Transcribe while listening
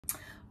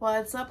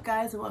What's up,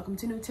 guys, and welcome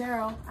to New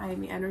Tarot. I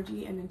am the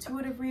energy and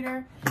intuitive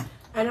reader,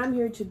 and I'm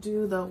here to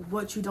do the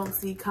what you don't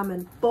see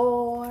coming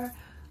for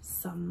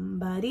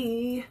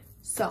somebody.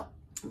 So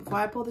before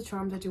I pull the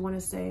charms, I do want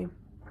to say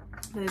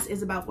that this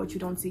is about what you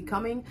don't see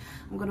coming.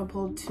 I'm going to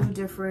pull two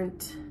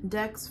different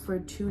decks for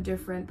two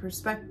different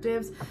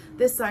perspectives.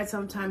 This side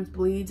sometimes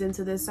bleeds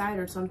into this side,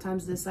 or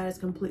sometimes this side is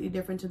completely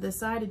different to this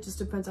side. It just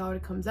depends on how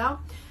it comes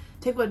out.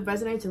 Take what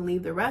resonates and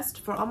leave the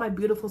rest. For all my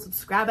beautiful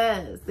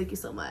subscribers, thank you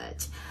so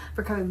much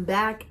for coming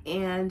back.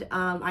 And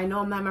I know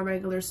I'm not in my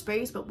regular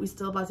space, but we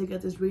still about to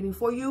get this reading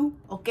for you,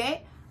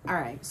 okay? All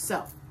right,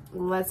 so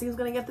let's see who's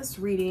gonna get this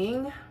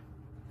reading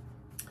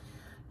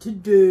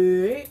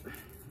today.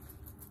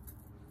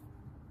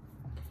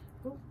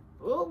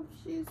 Oh,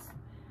 she's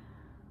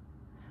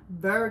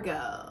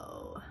Virgo.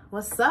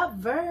 What's up,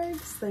 Virgs?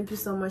 Thank you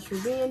so much for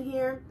being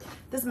here.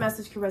 This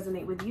message can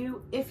resonate with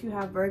you if you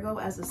have Virgo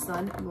as a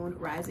sun, moon,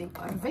 rising,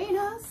 or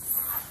Venus.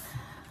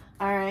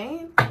 All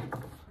right.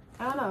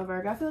 I don't know,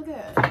 Virgo. I feel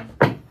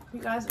good. You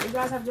guys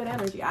have good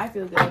energy. I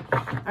feel good.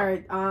 All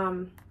right.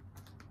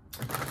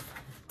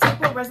 Take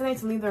what resonates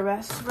and leave the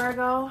rest,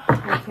 Virgo.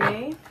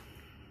 Okay.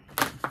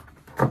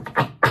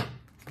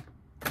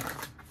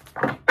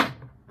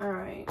 All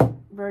right.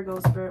 Virgo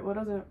spirit. What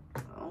does a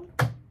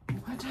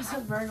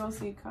Virgo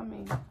see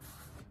coming?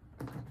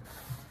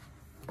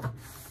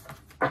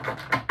 What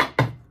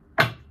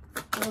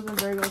does a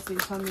Virgo see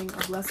coming?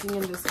 A blessing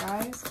in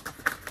disguise?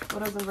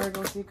 What does a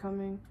Virgo see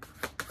coming?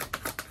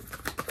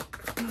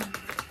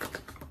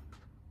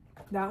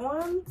 That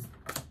one?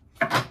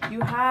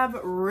 You have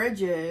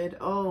rigid.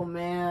 Oh,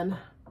 man.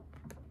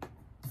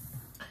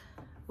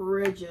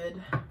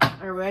 Rigid.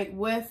 All right.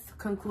 With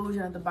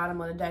conclusion at the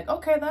bottom of the deck.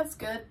 Okay, that's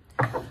good.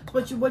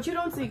 What you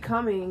don't see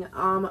coming,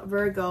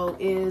 Virgo,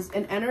 is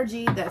an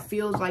energy that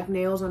feels like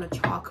nails on a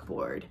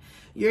chalkboard.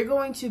 You're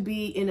going to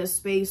be in a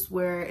space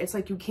where it's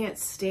like you can't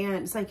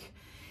stand.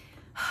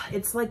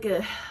 It's like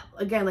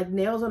again, like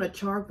nails on a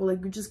chalkboard.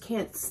 Like you just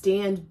can't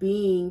stand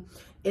being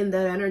in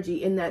that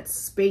energy, in that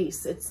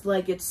space. It's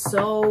like it's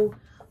so,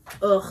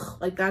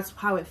 like that's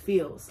how it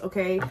feels.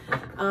 Okay.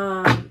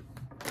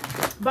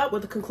 But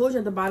with the conclusion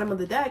at the bottom of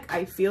the deck,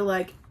 I feel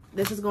like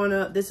this is going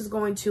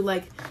to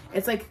like,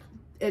 it's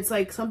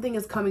like something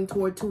is coming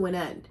to an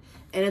end,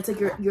 and it's like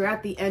you're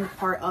at the end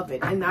part of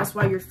it, and that's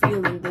why you're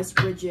feeling this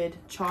rigid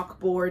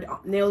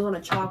chalkboard, nails on a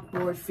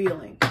chalkboard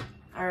feeling.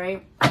 All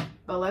right,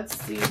 but let's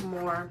see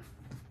more.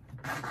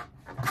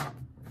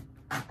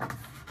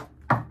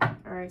 All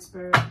right,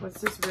 Spirit,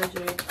 what's this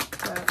rigid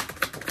that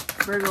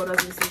Virgo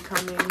doesn't see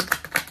coming?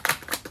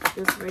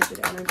 This rigid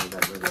energy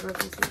that Virgo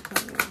doesn't see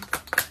coming.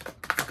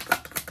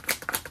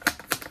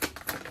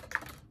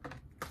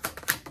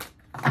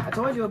 I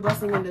told you a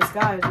blessing in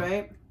disguise,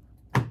 right?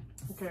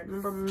 Okay,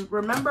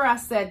 remember I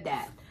said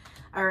that.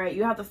 All right,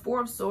 you have the Four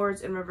of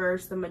Swords in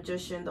reverse, the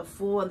Magician, the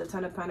Fool, and the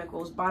Ten of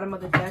Pentacles. Bottom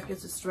of the deck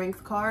is the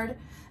Strength card,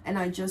 and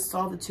I just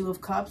saw the Two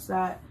of Cups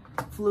that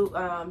flew,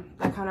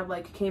 that kind of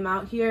like came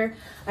out here.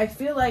 I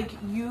feel like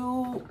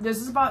this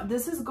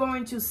is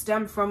going to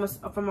stem from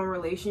a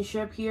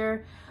relationship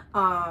here,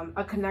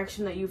 a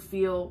connection that you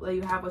feel that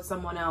you have with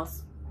someone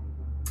else,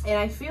 and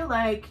I feel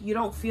like you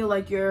don't feel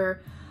like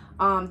you're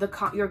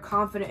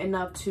confident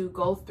enough to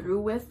go through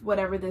with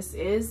whatever this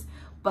is,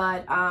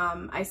 but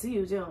I see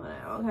you doing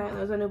it. Okay,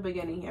 there's a new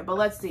beginning here, but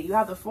let's see. You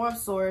have the Four of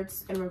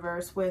Swords in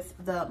reverse with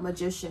the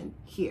Magician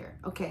here.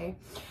 Okay,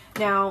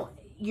 now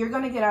you're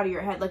gonna get out of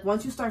your head. Like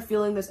once you start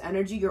feeling this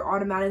energy, you're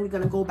automatically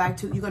gonna go back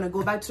to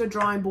the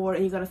drawing board,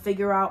 and you're gonna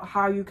figure out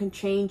how you can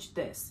change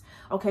this.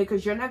 Okay,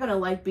 because you're not gonna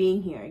like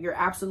being here. You're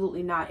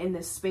absolutely not in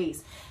this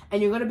space,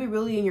 and you're gonna be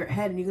really in your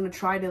head, and you're gonna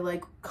try to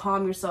like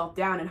calm yourself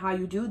down. And how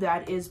you do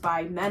that is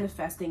by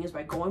manifesting, is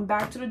by going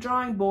back to the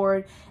drawing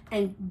board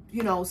and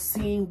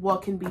seeing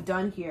what can be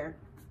done here.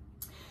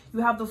 You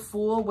have the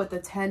Fool with the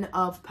Ten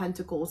of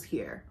Pentacles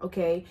here,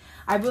 okay?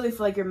 I really feel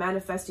like you're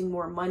manifesting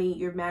more money.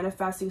 You're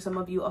manifesting, some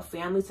of you, a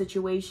family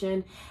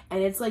situation.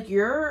 And it's like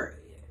you're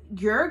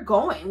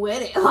going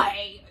with it.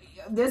 Like,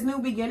 this new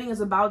beginning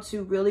is about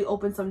to really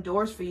open some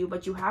doors for you.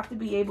 But you have to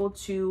be able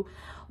to,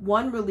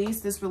 one,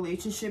 release this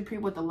relationship here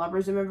with the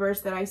Lovers in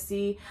reverse that I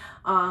see.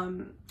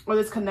 Or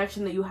this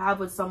connection that you have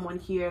with someone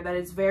here that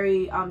is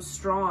very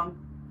strong,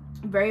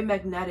 very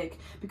magnetic.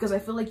 Because I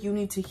feel like you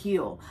need to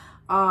heal.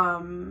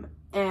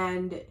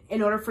 And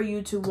in order for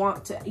you to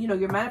want to,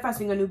 you're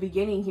manifesting a new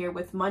beginning here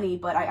with money,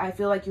 but I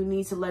feel like you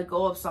need to let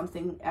go of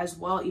something as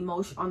well,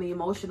 on the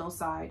emotional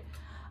side.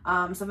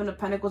 Seven of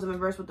Pentacles in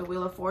reverse with the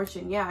Wheel of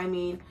Fortune. Yeah, I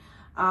mean,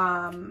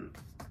 I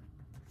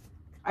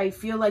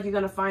feel like you're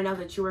going to find out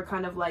that you were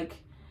kind of like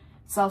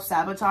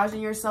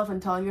self-sabotaging yourself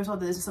and telling yourself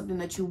that this is something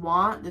that you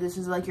want, that this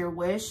is like your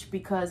wish,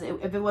 because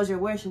if it was your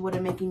wish, it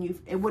wouldn't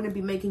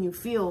be making you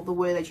feel the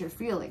way that you're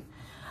feeling.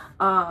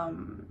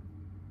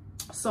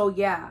 So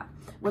yeah.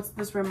 What's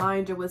this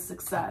reminder with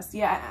success?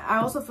 Yeah, I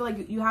also feel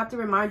like you have to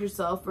remind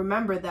yourself,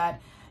 remember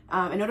that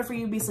in order for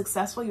you to be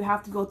successful, you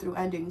have to go through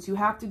endings. You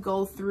have to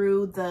go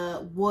through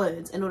the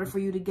woods in order for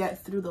you to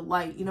get through the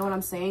light. You know what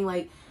I'm saying?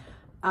 Like,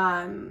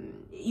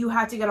 you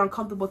had to get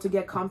uncomfortable to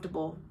get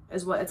comfortable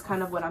is what it's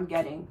kind of what I'm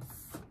getting.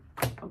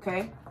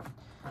 Okay.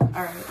 All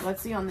right.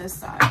 Let's see on this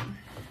side.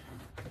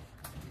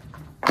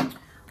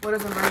 What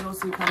does a Virgo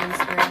see coming,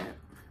 Spirit?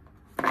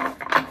 What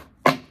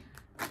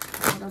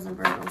does a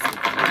Virgo see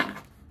coming?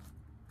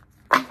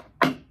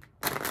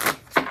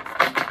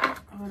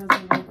 What does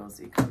a Virgo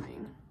see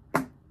coming?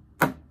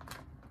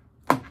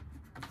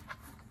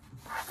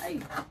 Hey.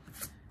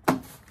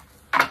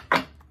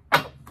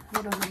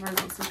 What does a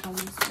Virgo see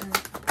coming, Spirit?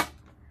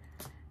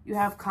 You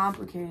have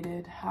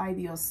complicated. Ay,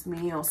 Dios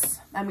míos.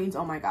 That means,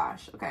 oh my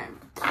gosh. Okay.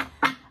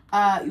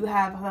 You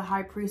have the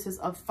High Priestess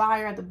of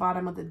Fire at the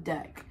bottom of the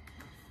deck.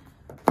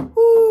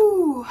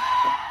 Ooh.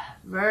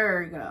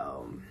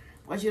 Virgo.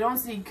 What you don't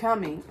see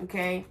coming,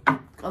 okay?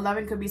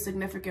 11 could be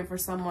significant for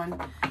someone.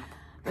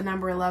 The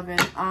number 11.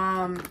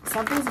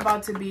 Something's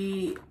about to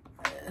be,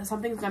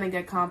 something's gonna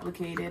get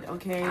complicated,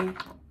 okay?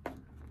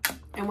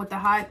 And with the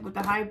high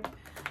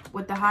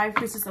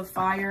Priestess of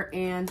Fire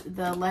and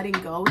the letting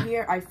go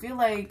here, I feel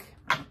like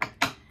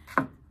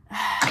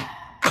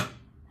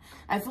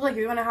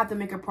you're gonna have to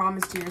make a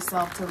promise to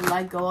yourself to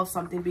let go of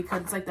something,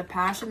 because it's like the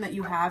passion that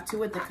you have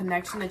to it, the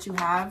connection that you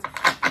have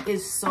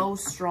is so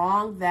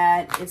strong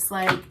that it's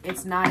like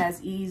it's not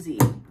as easy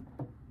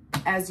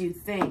as you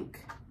think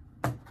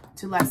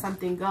to let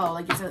something go.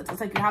 Like it's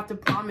like you have to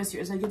promise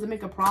yourself, you have to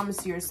make a promise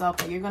to yourself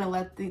that you're gonna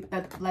let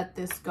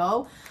this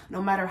go,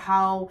 no matter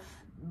how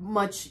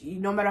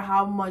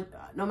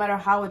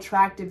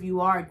attractive you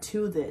are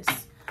to this.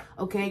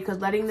 Okay, because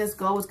letting this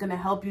go is going to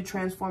help you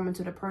transform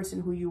into the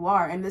person who you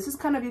are. And this is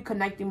kind of you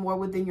connecting more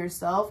within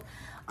yourself,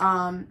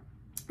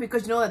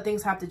 because you know that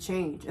things have to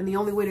change. And the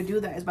only way to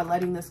do that is by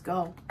letting this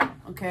go.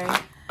 Okay,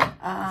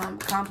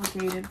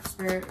 complicated,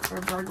 Spirit,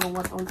 for Virgo,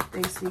 what don't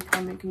they see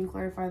coming? Can you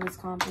clarify this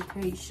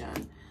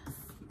complication?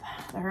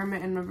 The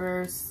Hermit in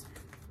reverse.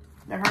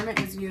 The Hermit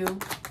is you.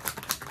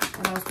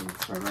 What else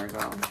for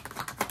Virgo?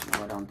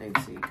 What don't they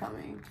see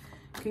coming?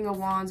 King of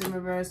Wands in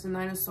reverse, the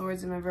Nine of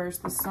Swords in reverse,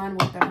 the Sun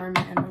with the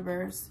Hermit in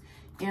reverse,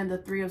 and the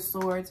Three of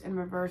Swords in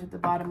reverse at the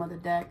bottom of the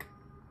deck.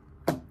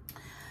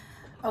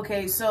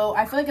 Okay, so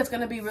I feel like it's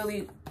going to be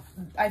really,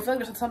 I feel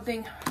like there's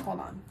something, hold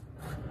on.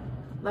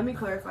 Let me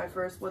clarify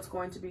first what's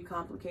going to be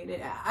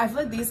complicated. I feel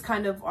like these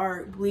kind of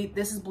are,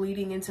 this is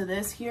bleeding into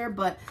this here,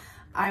 but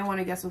I want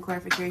to get some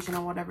clarification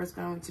on whatever's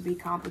going to be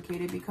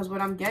complicated, because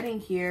what I'm getting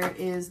here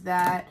is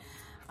that,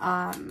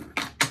 let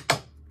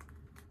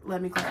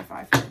me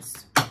clarify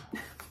first.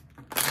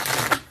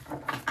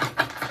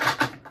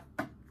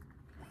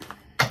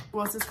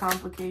 What's this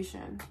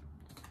complication?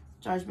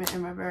 Judgment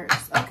in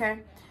reverse. Okay.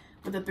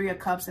 With the Three of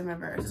Cups in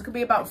reverse. This could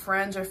be about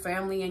friends or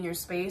family in your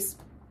space.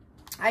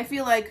 I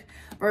feel like,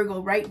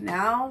 Virgo, right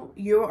now,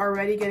 you're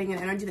already getting an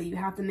energy that you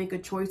have to make a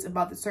choice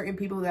about the certain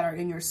people that are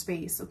in your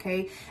space,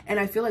 okay? And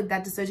I feel like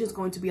that decision is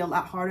going to be a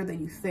lot harder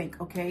than you think,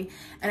 okay?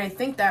 And I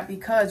think that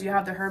because you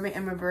have the Hermit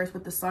in reverse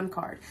with the Sun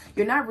card,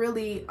 you're not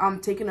really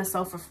taking a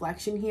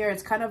self-reflection here.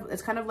 It's kind of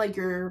like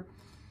you're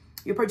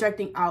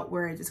projecting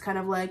outwards. It's kind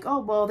of like, oh,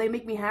 well, they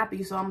make me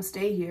happy, so I'm gonna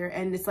stay here.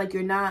 And it's like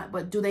you're not,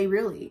 but do they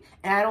really?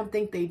 And I don't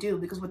think they do,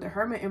 because with the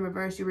Hermit in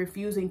reverse, you're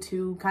refusing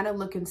to kind of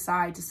look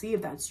inside to see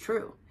if that's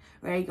true,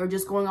 right? Or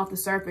just going off the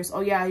surface.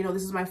 Oh yeah, you know,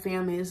 this is my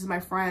family, this is my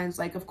friends.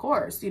 Like, of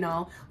course, you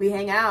know, we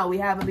hang out, we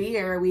have a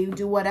beer, we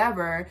do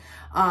whatever.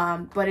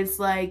 But it's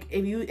like,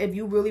 if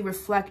you really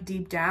reflect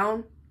deep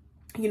down,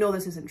 you know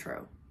this isn't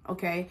true.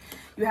 Okay,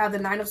 you have the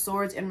Nine of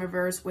Swords in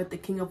reverse with the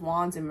King of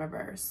Wands in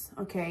reverse.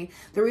 Okay,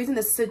 the reason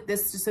this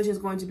decision is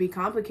going to be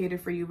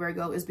complicated for you,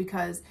 Virgo, is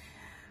because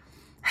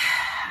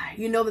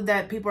you know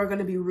that people are going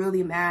to be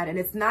really mad, and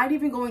it's not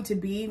even going to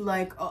be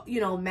like, you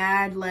know,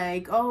 mad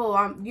like,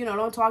 oh, you know,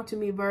 don't talk to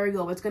me,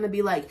 Virgo. It's going to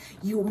be like,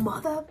 you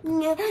mother,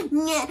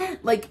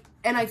 like,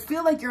 and I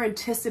feel like you're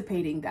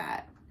anticipating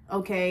that.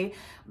 Okay,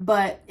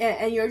 but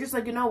and you're just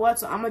like, you know what,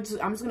 so I'm just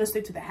gonna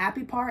stick to the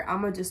happy part.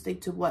 I'm gonna just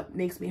stick to what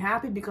makes me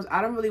happy, because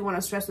I don't really want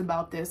to stress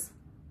about this,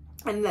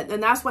 and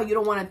that's why you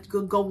don't want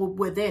to go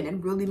within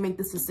and really make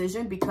this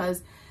decision,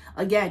 because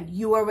again,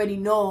 you already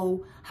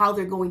know how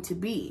they're going to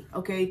be.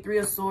 Okay, Three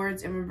of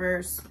Swords in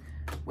reverse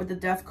with the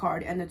Death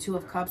card and the Two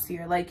of Cups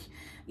here. Like,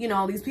 you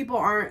know, these people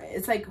aren't,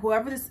 it's like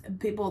whoever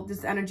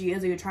this energy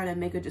is that you're trying to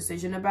make a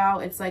decision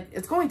about, it's like,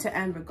 it's going to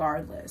end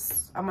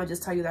regardless. I'm going to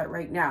just tell you that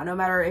right now. No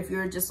matter if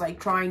you're just like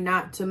trying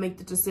not to make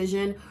the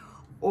decision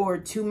or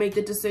to make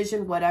the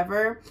decision,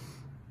 whatever.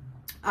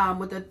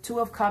 With the Two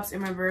of Cups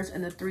in reverse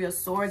and the Three of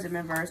Swords in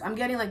reverse, I'm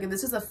getting like, if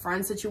this is a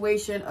friend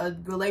situation, a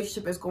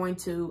relationship is going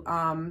to,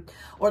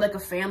 or like a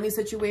family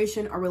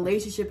situation, a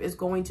relationship is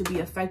going to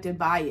be affected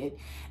by it.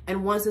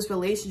 And once this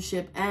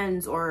relationship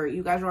ends, or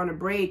you guys are on a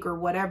break or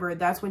whatever,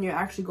 that's when you're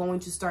actually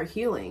going to start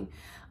healing.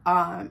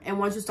 And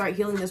once you start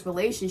healing this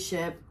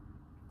relationship,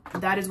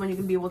 that is when you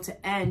can be able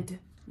to end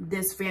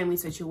this family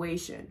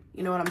situation.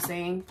 You know what I'm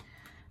saying?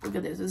 Look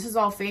at this. This is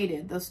all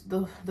faded.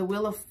 The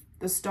Wheel of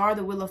the Star,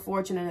 the Wheel of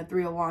Fortune, and the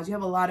Three of Wands. You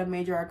have a lot of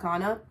major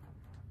arcana.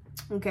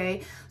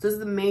 Okay, so this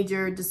is a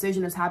major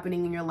decision that's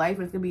happening in your life,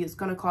 and it's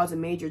gonna cause a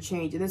major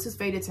change, and this is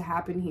fated to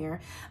happen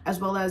here, as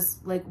well as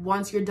like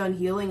once you're done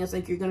healing, it's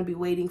like you're gonna be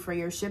waiting for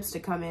your ships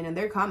to come in, and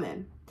they're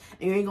coming,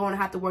 and you ain't gonna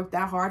have to work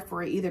that hard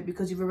for it either,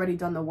 because you've already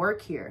done the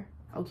work here.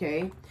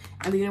 Okay,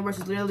 and the universe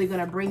is literally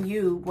gonna bring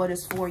you what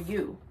is for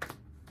you.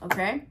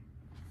 Okay,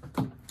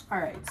 all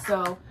right,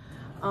 so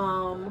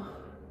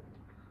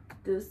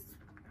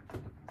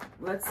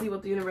let's see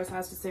what the universe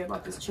has to say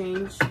about this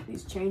change,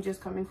 these changes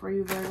coming for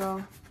you,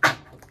 Virgo.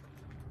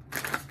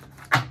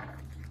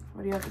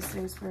 What do you have to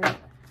say, Spirit,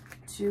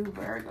 to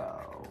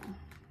Virgo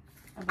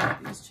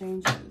about these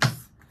changes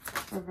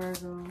for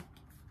Virgo?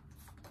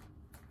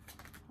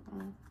 What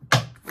do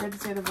you have to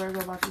say to Virgo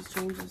about these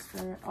changes,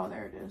 Spirit? Oh,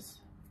 there it is.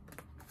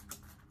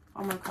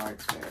 On my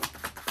card, Spirit.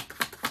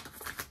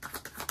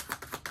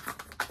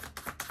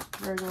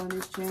 Virgo and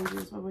these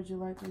changes, what would you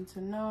like them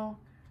to know?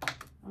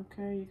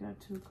 Okay, you got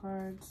 2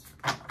 cards.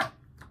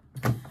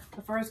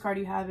 The first card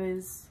you have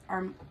is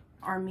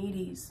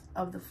Archimedes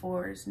of the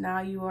 4s. Now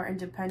you are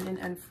independent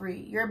and free.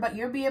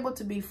 You'll be able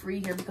to be free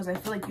here, because I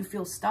feel like you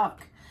feel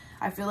stuck.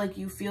 I feel like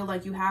you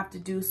have to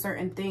do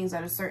certain things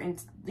at a certain,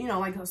 you know,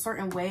 like a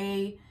certain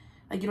way.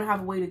 Like you don't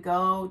have a way to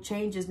go.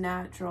 Change is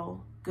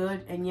natural,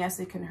 good, and yes,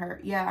 it can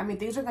hurt. Yeah, I mean,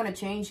 things are going to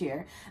change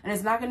here, and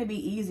it's not going to be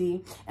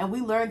easy. And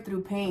we learn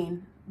through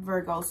pain,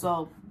 Virgo,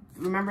 so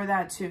remember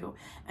that too.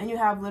 And you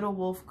have little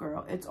wolf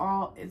girl. It's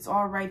all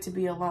right to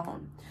be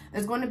alone.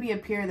 There's going to be a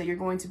period that you're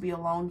going to be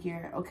alone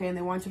here, okay? And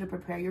they want you to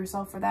prepare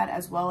yourself for that,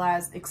 as well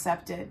as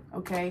accept it,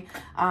 okay?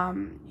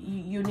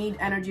 You need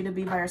energy to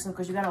be by yourself,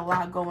 because you got a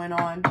lot going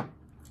on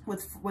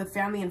with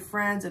family and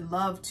friends and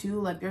love too.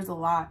 Like there's a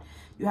lot.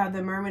 You have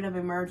the Mermaid of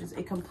Emergence,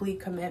 a complete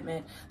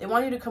commitment. They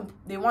want you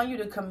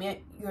to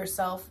commit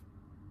yourself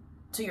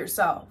to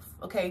yourself,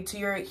 okay? To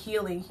your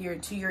healing here,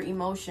 to your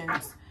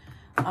emotions.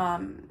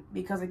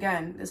 Because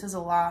again, this is a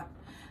lot.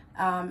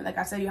 Like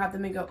I said, you have to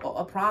make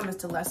a promise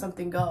to let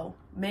something go.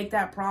 Make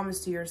that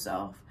promise to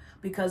yourself,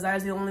 because that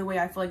is the only way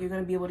I feel like you're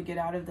going to be able to get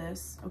out of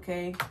this.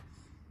 Okay.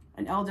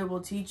 An elder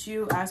will teach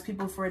you. Ask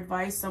people for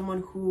advice.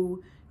 Someone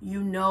who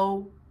you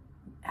know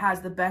has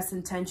the best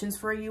intentions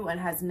for you and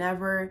has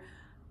never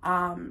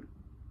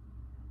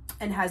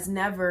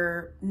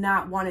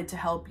not wanted to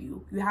help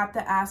you. You have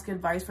to ask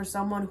advice for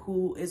someone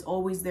who is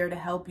always there to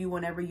help you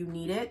whenever you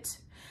need it,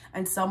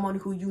 and someone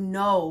who you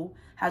know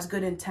has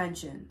good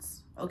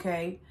intentions.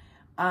 Okay.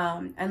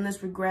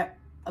 Endless regret,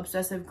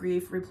 obsessive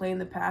grief, replaying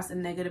the past,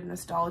 and negative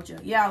nostalgia.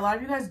 Yeah, a lot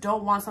of you guys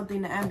don't want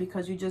something to end,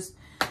 because you just,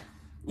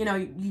 you know,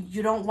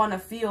 you don't want to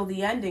feel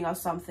the ending of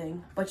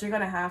something, but you're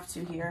going to have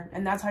to here.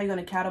 And that's how you're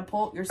going to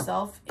catapult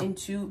yourself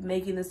into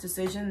making this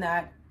decision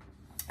that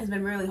has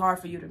been really hard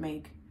for you to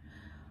make.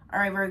 All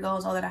right, Virgo,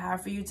 is all that I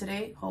have for you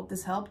today. Hope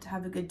this helped.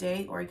 Have a good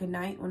day or a good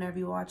night whenever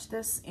you watch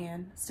this,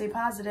 and stay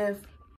positive.